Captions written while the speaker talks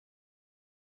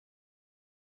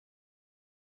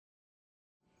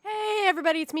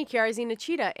everybody, it's me, Kiara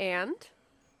Cheetah, and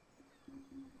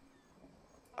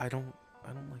I don't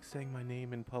like saying my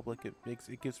name in public.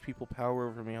 It gives people power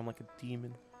over me. I'm like a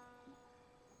demon.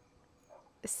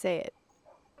 say it.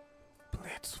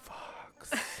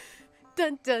 BlitzFox.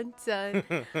 Dun dun dun.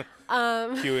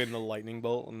 Cue in the lightning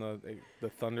bolt and the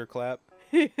thunderclap.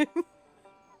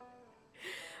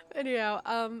 Anyhow,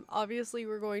 obviously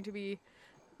we're going to be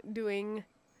doing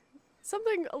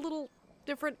something a little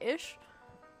different-ish,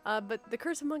 but the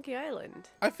Curse of Monkey Island.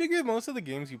 I figured most of the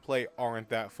games you play aren't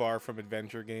that far from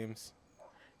adventure games.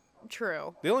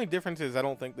 True. The only difference is I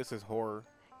don't think this is horror.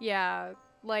 Yeah,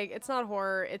 like, it's not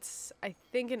horror. It's, I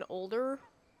think, an older...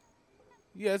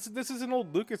 Yeah, this is an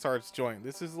old LucasArts joint.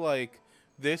 This is like...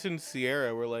 This and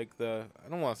Sierra were like the... I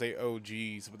don't want to say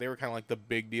OGs, but they were kind of like the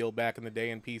big deal back in the day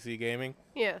in PC gaming.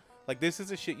 Yeah. Like, this is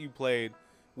the shit you played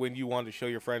when you wanted to show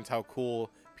your friends how cool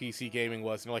PC gaming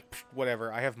was. And you're like,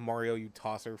 whatever, I have Mario, you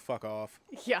tosser. Fuck off.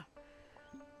 Yeah.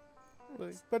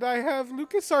 Like, but I have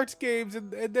LucasArts games,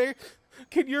 and they...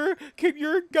 Can your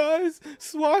guys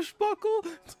swashbuckle?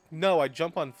 No, I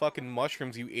jump on fucking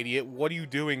mushrooms, you idiot. What are you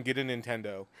doing? Get a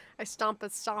Nintendo. I stomp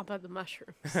the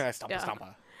mushrooms.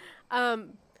 Stompa.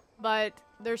 But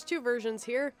there's two versions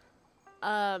here.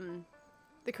 The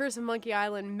Curse of Monkey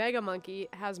Island Mega Monkey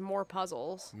has more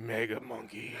puzzles. Mega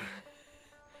Monkey.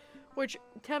 Which,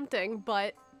 tempting,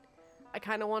 but I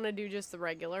kind of want to do just the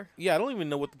regular. Yeah, I don't even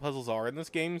know what the puzzles are in this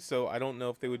game, so I don't know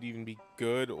if they would even be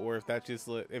good or if that's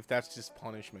just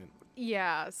punishment.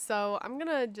 Yeah, so I'm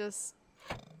gonna just...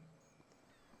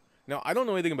 Now, I don't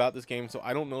know anything about this game, so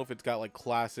I don't know if it's got like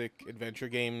classic adventure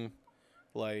game,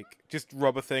 like just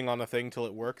rub a thing on a thing till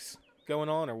it works going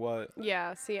on or what.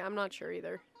 Yeah, see, I'm not sure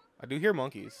either. I do hear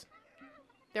monkeys.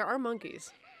 There are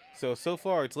monkeys. So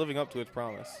far it's living up to its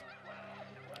promise.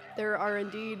 There are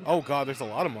indeed... Oh god, there's a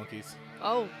lot of monkeys.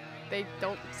 Oh, they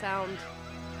don't sound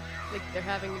like they're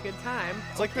having a good time.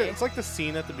 It's like the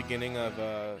scene at the beginning of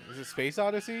is it Space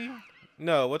Odyssey?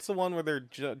 No, what's the one where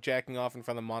they're jacking off in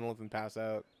front of Monolith and pass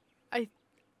out?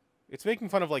 It's making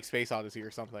fun of like Space Odyssey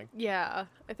or something. Yeah,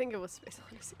 I think it was Space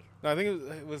Odyssey. No, I think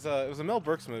it was a Mel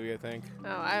Brooks movie, I think. Oh,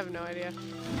 I have no idea.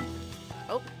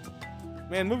 Oh.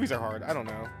 Man, movies are hard. I don't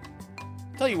know.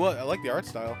 Tell you what, I like the art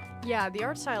style. Yeah, the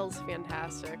art style is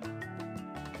fantastic.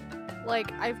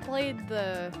 Like, I've played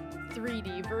the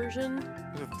 3D version.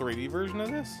 There's a 3D version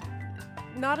of this?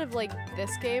 Not of, like,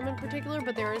 this game in particular,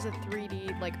 but there is a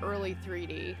 3D, like, early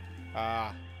 3D.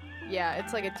 Ah. Yeah,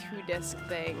 it's like a 2-disc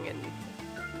thing, and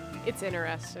it's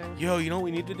interesting. Yo, you know what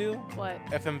we need to do? What?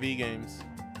 FMV games.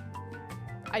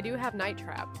 I do have Night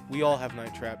Trap. We all have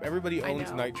Night Trap. Everybody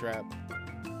owns Night Trap.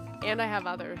 And I have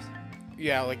others.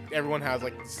 Yeah, like, everyone has,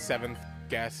 like, 7th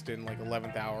guest in, like,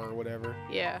 11th hour or whatever.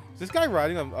 Yeah. Is this guy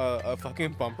riding a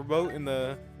fucking bumper boat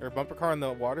or bumper car in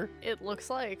the water? It looks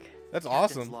like. That's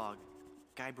Captain's awesome. Log.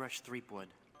 Guybrush Threepwood.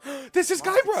 This is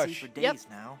Lost at sea Guybrush! for days Yep.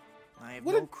 now. I have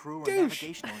What a no crew or douche.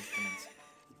 navigational instruments.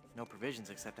 No provisions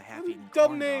except a half-eaten dumb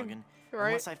corn name. dog, and Right.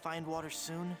 unless I find water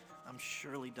soon, I'm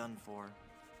surely done for.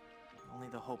 Only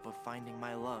the hope of finding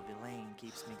my love, Elaine,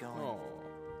 keeps me going. Oh.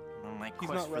 On my He's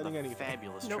quest not for the writing anything.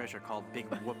 fabulous Nope. treasure called Big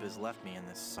Whoop has left me in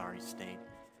this sorry state.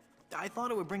 I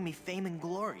thought it would bring me fame and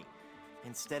glory.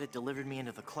 Instead, it delivered me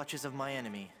into the clutches of my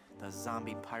enemy, the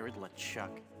zombie pirate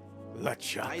LeChuck.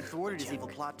 LeChuck. I had thwarted his evil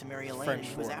plot to marry Elaine, French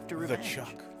and he was for after the revenge.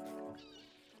 Chuck.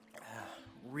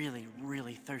 Really,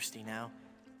 really thirsty now.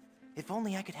 If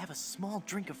only I could have a small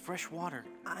drink of fresh water,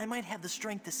 I might have the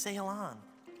strength to sail on.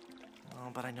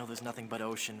 Oh, but I know there's nothing but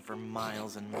ocean for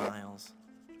miles and miles.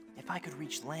 If I could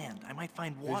reach land, I might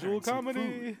find water Visual and some comedy.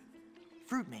 food.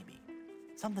 Fruit, maybe.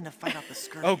 Something to fight off the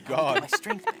scurvy. Oh, and I'll God. get my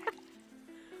strength back.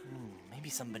 Maybe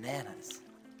some bananas.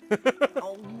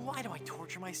 Oh, why do I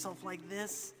torture myself like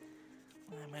this?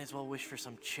 I might as well wish for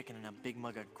some chicken and a big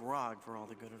mug of grog for all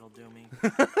the good it'll do me.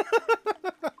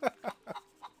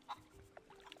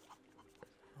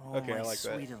 Oh, Okay, I my like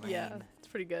that. sweet Elaine. Yeah, it's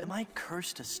pretty good. Am I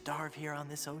cursed to starve here on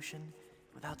this ocean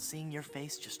without seeing your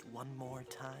face just one more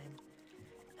time?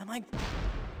 Am I...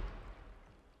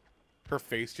 Her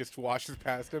face just washes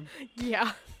past him.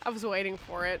 Yeah, I was waiting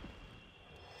for it.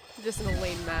 Just an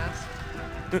Elaine mask.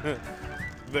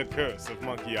 The Curse of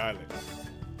Monkey Island.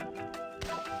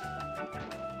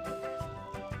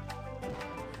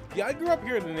 Yeah, I grew up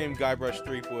hearing the name Guybrush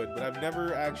Threepwood, but I've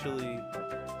never actually,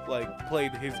 like,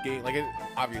 played his game. Like,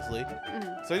 obviously.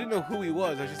 So I didn't know who he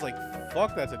was. I was just like,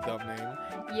 fuck, that's a dumb name.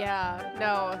 Yeah,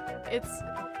 no,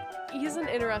 he's an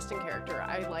interesting character.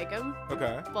 I like him,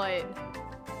 Okay. but,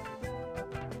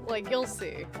 like, you'll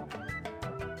see.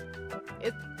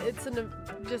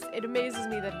 It amazes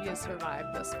me that he has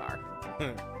survived this far.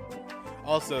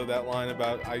 Also, that line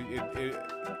about I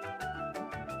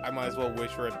might as well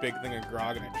wish for a big thing of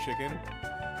grog and a chicken.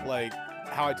 Like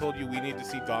how I told you we need to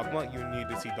see Dogma. You need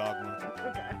to see Dogma.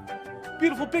 Okay.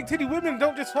 Beautiful big titty women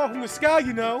don't just fall from the sky,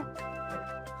 you know.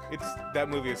 That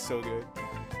movie is so good.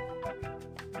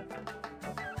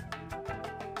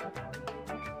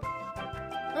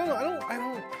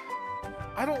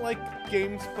 I don't like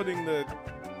games putting the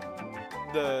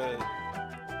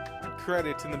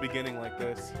credits in the beginning like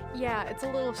this. Yeah, it's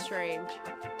a little strange.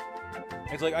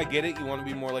 It's like, I get it, you want to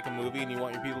be more like a movie and you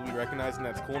want your people to be recognized and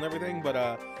that's cool and everything, but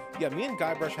yeah, me and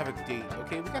Guybrush have a date,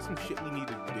 okay? We got some shit we need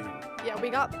to do. Yeah,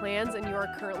 we got plans and you are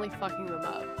currently fucking them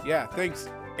up. Yeah, thanks,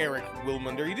 Eric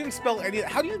Wilmunder. You didn't spell any.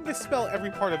 How do you misspell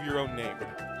every part of your own name?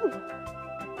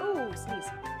 Ooh, sneeze.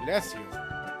 Bless you.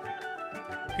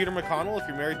 Peter McConnell, if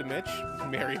you're married to Mitch,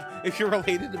 if you're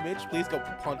related to Mitch, please go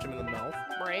punch him in the mouth.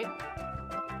 Right?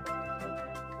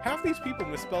 Half these people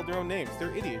misspelled their own names.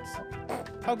 They're idiots.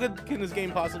 How good can this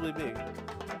game possibly be?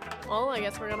 Well, I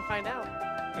guess we're gonna find out.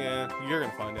 Yeah, you're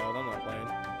gonna find out. I'm not playing.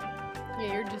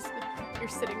 Yeah, you're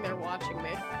sitting there watching me.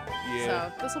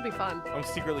 Yeah. So this will be fun. I'm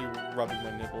secretly rubbing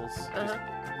my nipples, just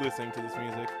listening to this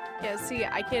music. Yeah, see,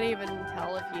 I can't even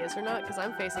tell if he is or not because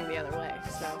I'm facing the other way,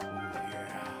 so. Yeah.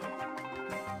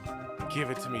 Give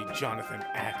it to me, Jonathan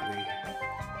Ackley.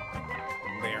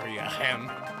 Larry Ahem.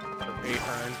 Or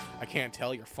Ahern. I can't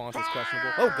tell, your font is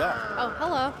questionable. Oh, God. Oh,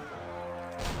 hello.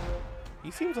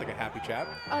 He seems like a happy chap.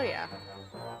 Oh, yeah.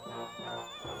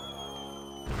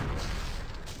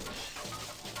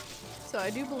 So I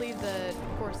do believe that,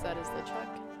 of course, that is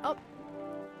LeChuck. Oh.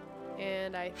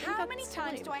 And I think How many that's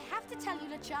times Elaine. do I have to tell you,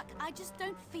 LeChuck? I just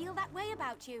don't feel that way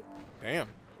about you. Damn.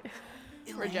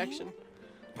 Rejection.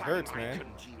 It hurts, man.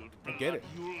 I get it.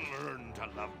 You'll learn to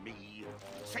love me.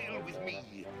 Sail with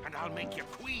me, and I'll make you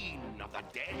queen of the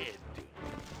dead.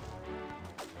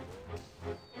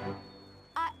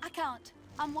 I can't.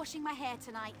 I'm washing my hair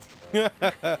tonight.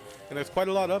 And there's quite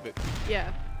a lot of it.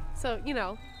 Yeah. So, you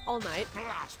know, all night.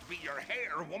 Blast be your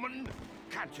hair, woman.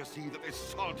 Can't you see that this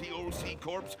salty old sea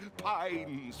corpse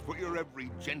pines for your every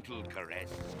gentle caress?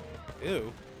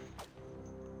 Ew.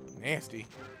 Nasty.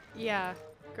 Yeah.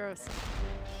 Gross.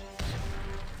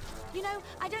 You know,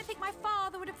 I don't think my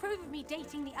father would approve of me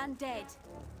dating the undead.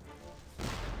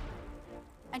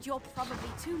 And you're probably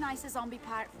too nice a zombie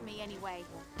pirate for me anyway.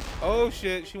 Oh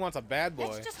shit, she wants a bad boy.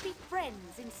 Let's just be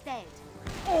friends instead.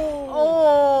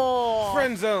 Oh!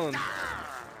 Friend zone.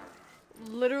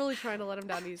 Literally trying to let him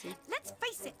down easy. Let's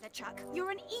face it, LeChuck.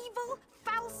 You're an evil,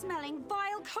 foul-smelling,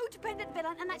 vile, codependent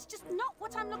villain, and that's just not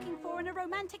what I'm looking for in a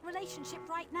romantic relationship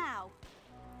right now.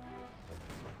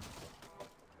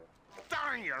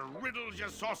 Darn your riddles, you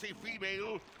saucy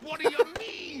female. What do you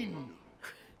mean?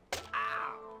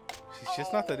 She's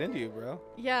just not that into you, bro.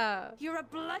 Yeah. You're a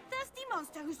bloodthirsty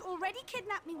monster who's already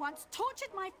kidnapped me once, tortured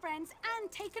my friends, and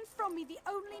taken from me the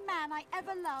only man I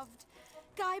ever loved.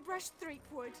 Guybrush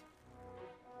Threepwood.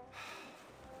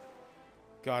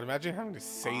 God, imagine having to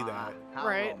say that. How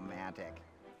Right. romantic.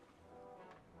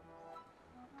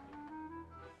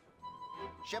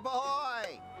 Ship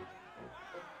ahoy!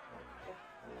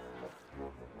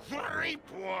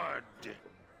 Threepwood!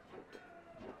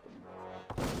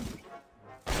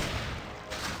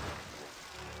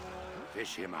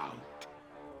 Fish him out.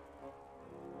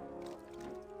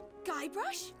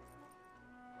 Guybrush?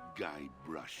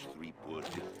 Guybrush Threepwood,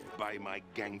 by my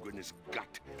gangrenous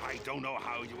gut, I don't know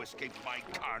how you escaped my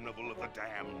carnival of the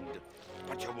damned,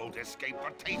 but you won't escape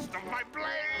a taste of my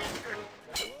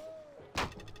blade!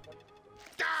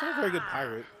 He's not a very good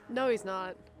pirate. No, he's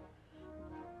not.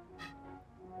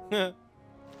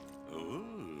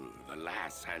 Ooh, the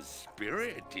lass has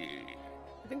spirit.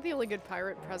 I think the only good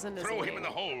pirate present is Throw him in the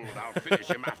hold. I'll finish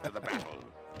him after the battle.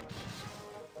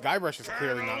 Guybrush is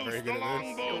clearly Turn not very loose good the at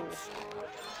this. longboats.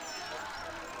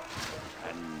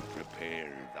 And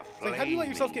prepare the It's like, how do you let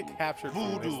yourself get captured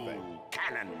from this voodoo thing?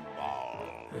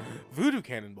 cannonball. Voodoo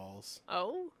cannonballs.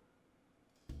 Oh?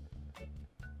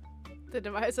 The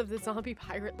device of the zombie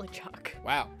pirate LeChuck.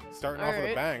 Wow. Starting off with a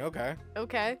Alright. bang. Okay.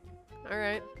 Okay.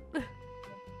 Alright.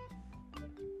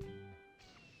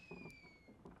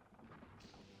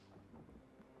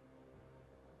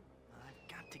 I've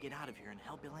got to get out of here and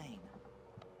help Elaine.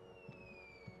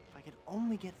 If I could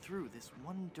only get through this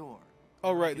one door.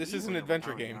 Oh, right. I could This is an easily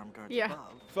adventure overpower the game. armed guards Yeah.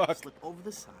 above, Fuck. Slip over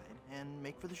the side and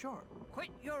make for the shore. Quit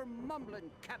your mumbling,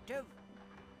 captive.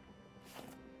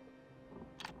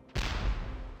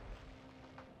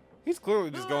 He's clearly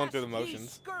just going Blast through the ye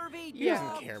motions. Scurvy He Yeah. doesn't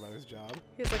dogs. care about his job.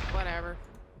 He's like, whatever.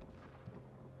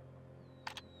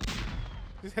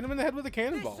 Just hit him in the head with a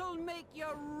cannonball. This'll make you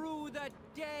rue the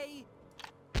day.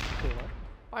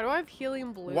 What? Why do I have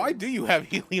helium balloons? Why do you have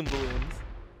helium balloons?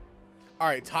 All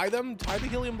right, tie them. Tie the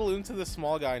helium balloon to the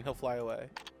small guy, and he'll fly away.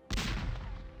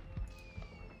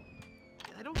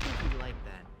 I don't think you like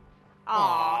that.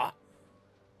 Aw.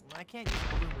 I can't use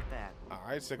a balloon with that. All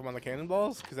right, stick him on the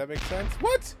cannonballs, because that makes sense.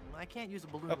 What? I can't use a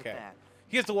balloon with Okay. that.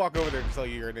 He has to walk over there to tell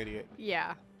you you're an idiot.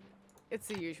 Yeah. It's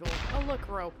the usual. Oh, look,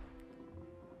 rope.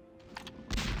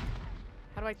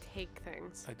 How do I take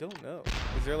things? I don't know.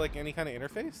 Is there like any kind of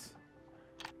interface?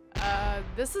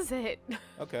 This is it.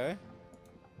 Okay.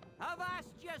 Avast,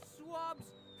 you swabs!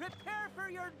 Prepare for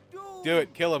your doom! Do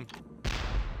it. Kill him.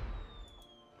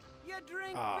 You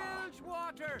drink bilge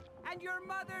water, and your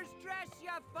mother's dress you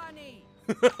funny!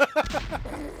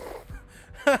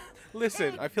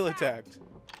 Listen, I feel attacked.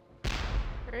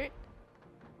 Right?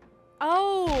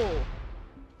 Oh!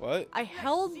 What? I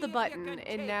held the button,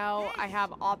 and now I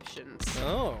have options.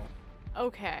 Oh.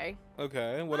 Okay.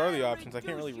 Okay. What are the options? I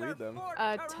can't really read them.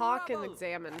 Talk and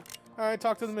examine. All right,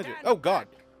 talk to the midget. Oh God.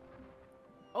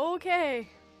 Okay.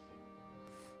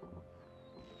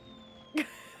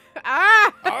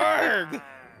 Ah! Arg!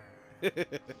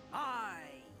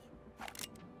 Aye!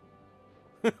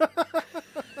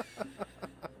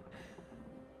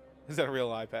 Is that a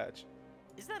real eye patch?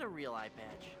 Is that a real eye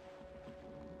patch?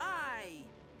 Aye!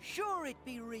 Sure it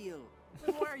be real.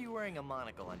 Then why are you wearing a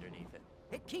monocle underneath it?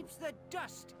 It keeps the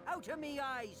dust out of me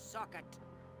eye socket.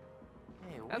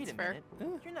 Hey, wait That's a fair.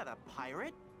 minute. You're not a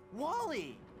pirate.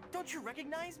 Wally! Don't you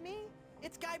recognize me?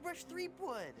 It's Guybrush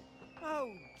Threepwood.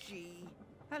 Oh, gee.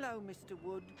 Hello, Mr.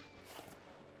 Wood.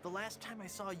 The last time I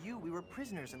saw you, we were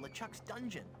prisoners in LeChuck's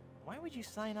dungeon. Why would you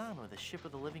sign on with a ship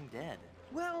of the living dead?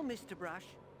 Well, Mr. Brush,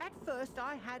 at first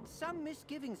I had some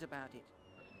misgivings about it.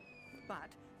 But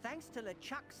thanks to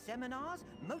LeChuck's seminars,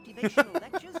 motivational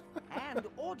lectures, and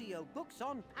audio books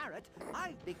on Parrot,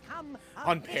 I've become a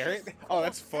On Parrot? vicious Oh,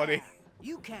 that's funny. corsair.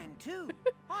 You can too.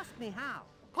 Ask me how.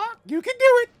 Quack! You can do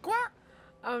it! Quack!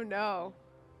 Oh no.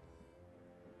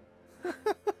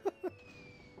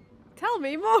 Tell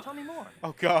me more. Tell me more.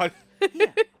 Oh God.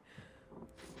 Here,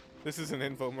 This is an this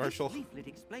infomercial. leaflet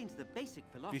explains the basic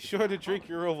philosophy. Be sure to of drink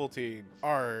your Ovaltine.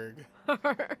 Arg.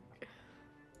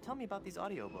 Tell me about these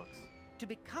audiobooks. To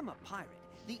become a pirate,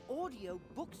 the audio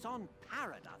books on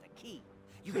Parrot are the key.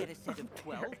 You get a set of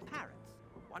 12 parrots,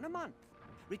 one a month.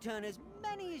 Return as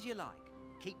many as you like.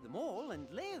 Keep them all and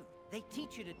live. They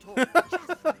teach you to talk just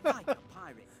like a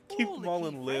pirate. Keep all them the all key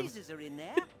and live. phrases are in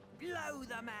there. Blow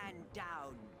the man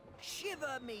down.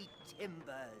 Shiver me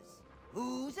timbers.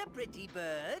 Who's a pretty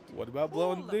bird? What about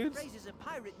blowing all the dudes? phrases a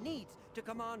pirate needs to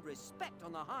command respect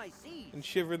on the high seas. And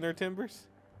shivering their timbers?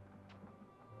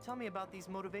 Tell me about these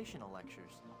motivational lectures.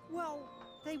 Well,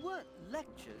 they weren't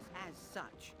lectures as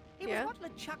such. It Yeah? was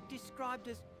what LeChuck described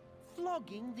as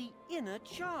flogging the inner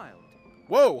child.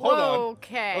 Whoa, hold on.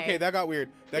 Okay. Okay, that got weird.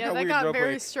 That yeah, got that weird got real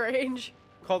very quick. strange.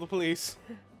 Call the police.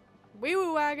 Wee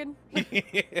woo wagon.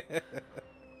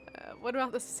 What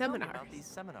about the Tell me seminars? about these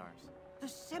seminars. The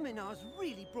seminars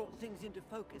really brought things into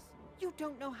focus. You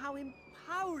don't know how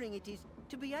empowering it is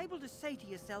to be able to say to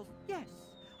yourself, yes,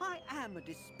 I am a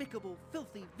despicable,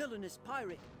 filthy, villainous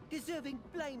pirate, deserving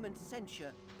blame and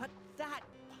censure, but that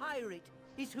pirate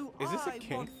is who Is this a I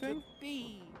kink want thing? to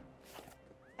be.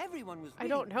 Everyone was I really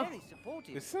don't know. very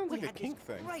supportive. This sounds We like a had kink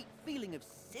this thing. great feeling of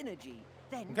synergy.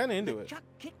 Then I'm kinda into it. Chuck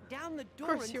kicked down the door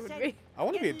course and you would said, be. I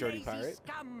wanna be a "You dirty lazy pirate."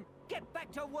 Scum, get back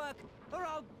to work, or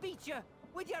I'll beat you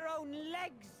with your own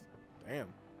legs." Damn.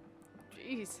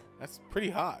 Jeez. That's pretty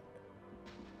hot.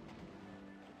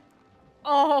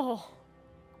 Oh.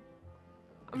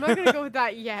 I'm not gonna go with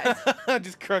that yet.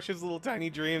 Just crush his little tiny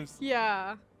dreams.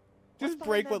 Yeah. Just What's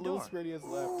break behind what that little door? spirit he has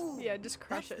left. Ooh, Yeah, just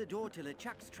crush that's the it. door to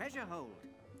LeChuck's treasure hold.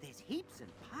 There's heaps and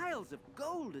piles of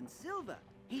gold and silver.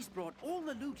 He's brought all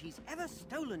the loot he's ever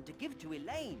stolen to give to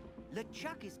Elaine.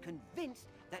 LeChuck is convinced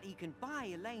that he can buy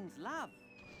Elaine's love.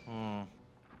 I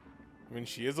mean,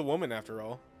 she is a woman after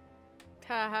all.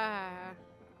 Haha.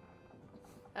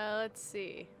 Let's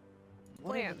see.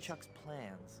 What are Plans. LeChuck's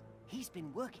plans? He's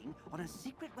been working on a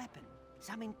secret weapon,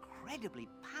 some incredibly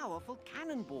powerful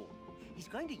cannonball. He's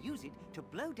going to use it to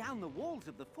blow down the walls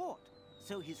of the fort,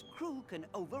 so his crew can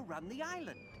overrun the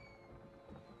island.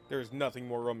 There is nothing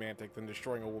more romantic than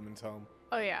destroying a woman's home.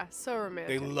 Oh yeah, so They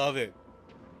romantic. love it.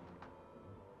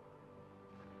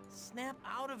 Snap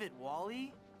out of it,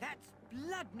 Wally. That's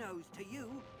blood nose to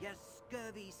you, you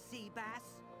scurvy sea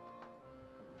bass.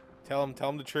 Tell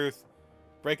him the truth.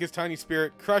 Break his tiny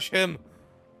spirit. Crush him.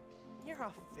 You're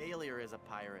a failure as a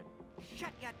pirate.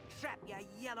 Shut your trap, you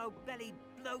yellow-bellied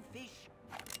blowfish.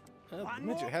 Oh, One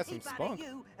midget more has some peep out spunk. of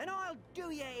you, and I'll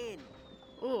do you in.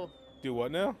 Ooh, Do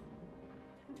what now?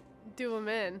 do him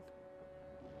in.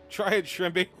 Try it,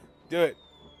 Shrimpy. Do it.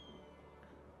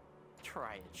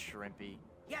 Try it, Shrimpy.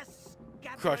 Yes,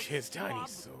 Gatherer Crush his tiny Swab.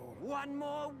 soul. One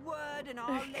more word and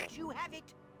I'll let you have it.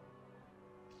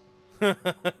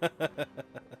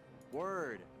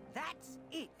 Word. That's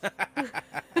it.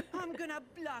 I'm gonna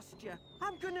blast you.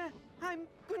 I'm gonna.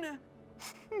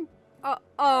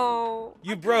 Oh,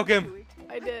 You broke him. do it.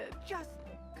 I did. Just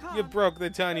can't. You broke the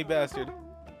tiny bastard.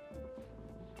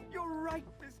 You're right,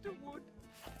 Mr. Wood.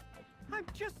 I'm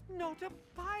just not a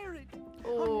pirate.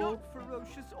 Oh. I'm not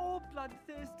ferocious or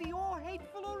bloodthirsty or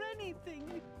hateful or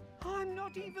anything. I'm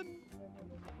not even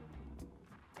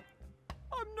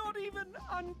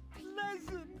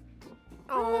unpleasant.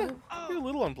 Oh. You're a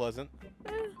little unpleasant.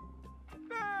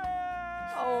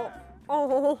 Oh.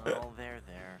 Oh. Oh, there.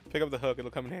 Pick up the hook. It'll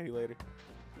come in handy later.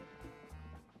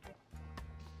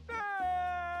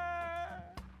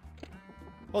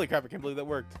 Holy crap, I can't believe that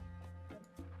worked.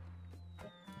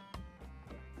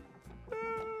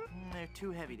 They're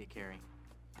too heavy to carry.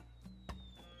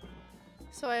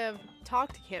 So I have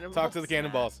talk to cannonballs. Talk to the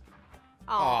cannonballs.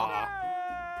 Aw.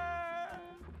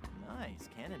 Nice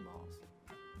cannonballs.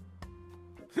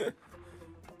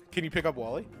 Can you pick up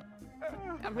Wally?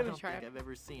 I'm I gonna don't try think it. I've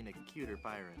ever seen a cuter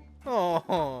pirate.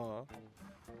 Oh.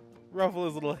 Ruffle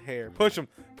his little hair. Push him.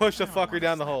 Push the I don't wanna fucker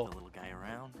down the slap hole. The little guy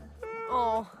around.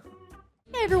 Oh.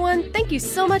 Hey everyone, thank you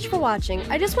so much for watching.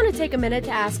 I just want to take a minute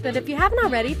to ask that if you haven't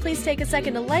already, please take a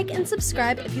second to like and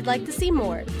subscribe if you'd like to see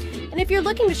more. And if you're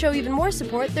looking to show even more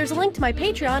support, there's a link to my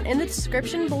Patreon in the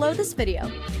description below this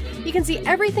video. You can see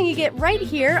everything you get right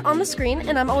here on the screen,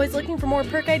 and I'm always looking for more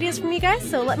perk ideas from you guys,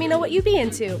 so let me know what you'd be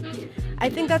into. I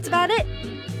think that's about it.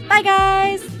 Bye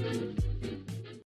guys!